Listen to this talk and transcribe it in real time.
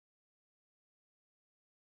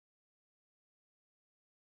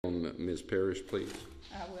on Ms. Parrish, please?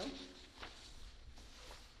 I will.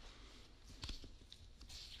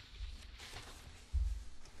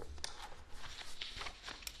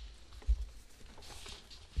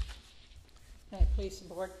 May it please the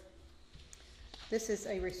board. This is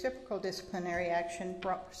a reciprocal disciplinary action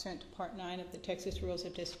brought pursuant to Part 9 of the Texas Rules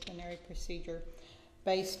of Disciplinary Procedure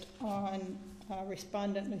based on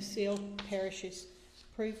Respondent Lucille Parrish's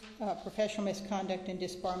professional misconduct and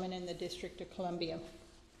disbarment in the District of Columbia.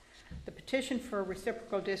 The petition for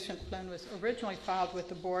reciprocal discipline was originally filed with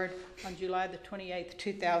the board on July the 28th,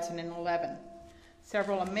 2011.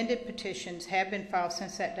 Several amended petitions have been filed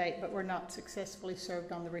since that date but were not successfully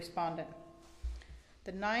served on the respondent.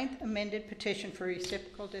 The 9th amended petition for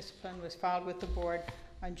reciprocal discipline was filed with the board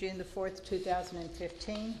on June the 4th,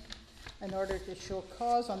 2015. An order to show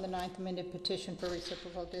cause on the 9th amended petition for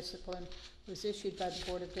reciprocal discipline was issued by the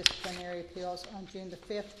Board of Disciplinary Appeals on June the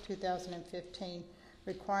 5th, 2015,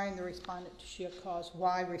 requiring the respondent to show cause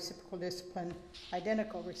why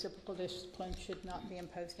identical reciprocal discipline should not be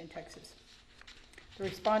imposed in Texas. The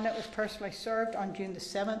respondent was personally served on June the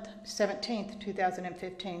 17th,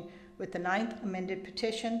 2015, with the 9th amended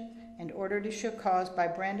petition and order to show cause by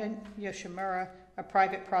Brandon Yoshimura, a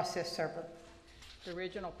private process server. The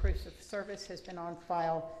original proof of service has been on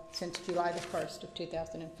file since July the 1st of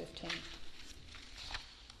 2015.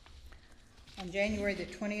 On January the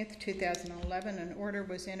 20th, 2011, an order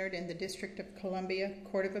was entered in the District of Columbia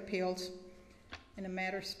Court of Appeals in a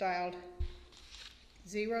matter styled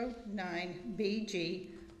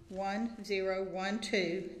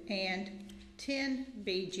 09BG1012 and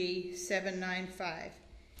 10BG795.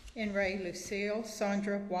 In re Lucille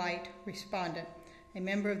Sandra White, respondent, a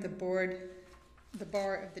member of the bar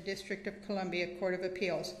of the District of Columbia Court of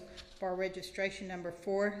Appeals, bar registration number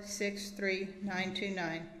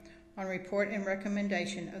 463929, on report and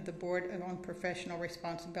recommendation of the Board on Professional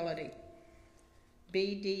Responsibility,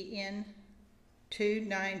 BDN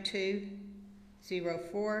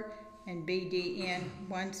 29204 and BDN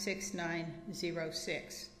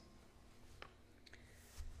 16906.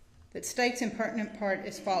 That states in pertinent part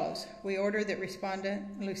as follows: we order that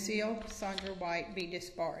respondent Lucille Sandra White be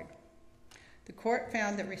disbarred. The court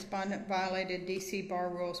found that respondent violated DC Bar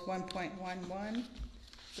Rules 1.11,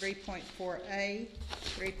 3.4a,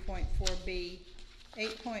 3.4b,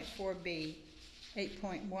 8.4b,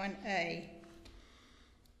 8.1a,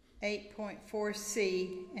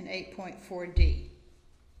 8.4c, and 8.4d.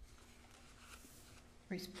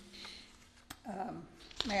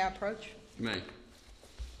 May I approach? You may.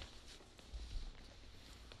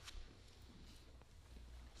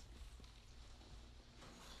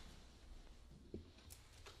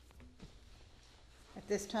 At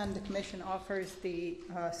this time, the Commission offers the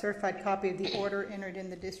certified copy of the order entered in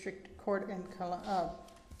the District of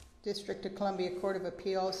Columbia Court of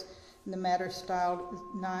Appeals in the matter styled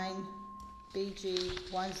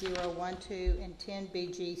 9BG1012 and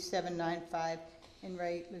 10BG795 in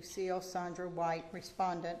re Lucille Sandra White,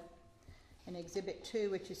 respondent, and Exhibit 2,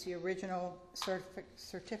 which is the original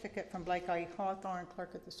certificate from Blake I. Hawthorne,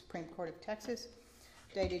 Clerk of the Supreme Court of Texas,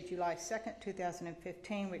 dated July 2nd,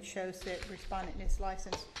 2015, which shows that respondent is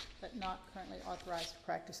licensed but not currently authorized to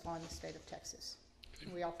practice law in the state of Texas.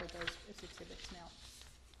 And we offer those as exhibits now.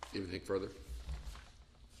 Anything further?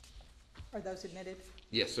 Are those admitted?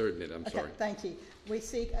 Yes, they're admitted. I'm sorry. Thank you. We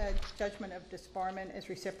seek a judgment of disbarment as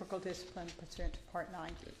reciprocal discipline pursuant to Part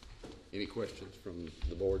 9. Okay. Any questions from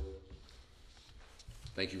the board?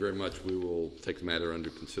 Thank you very much. We will take the matter under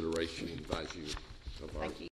consideration and advise you of our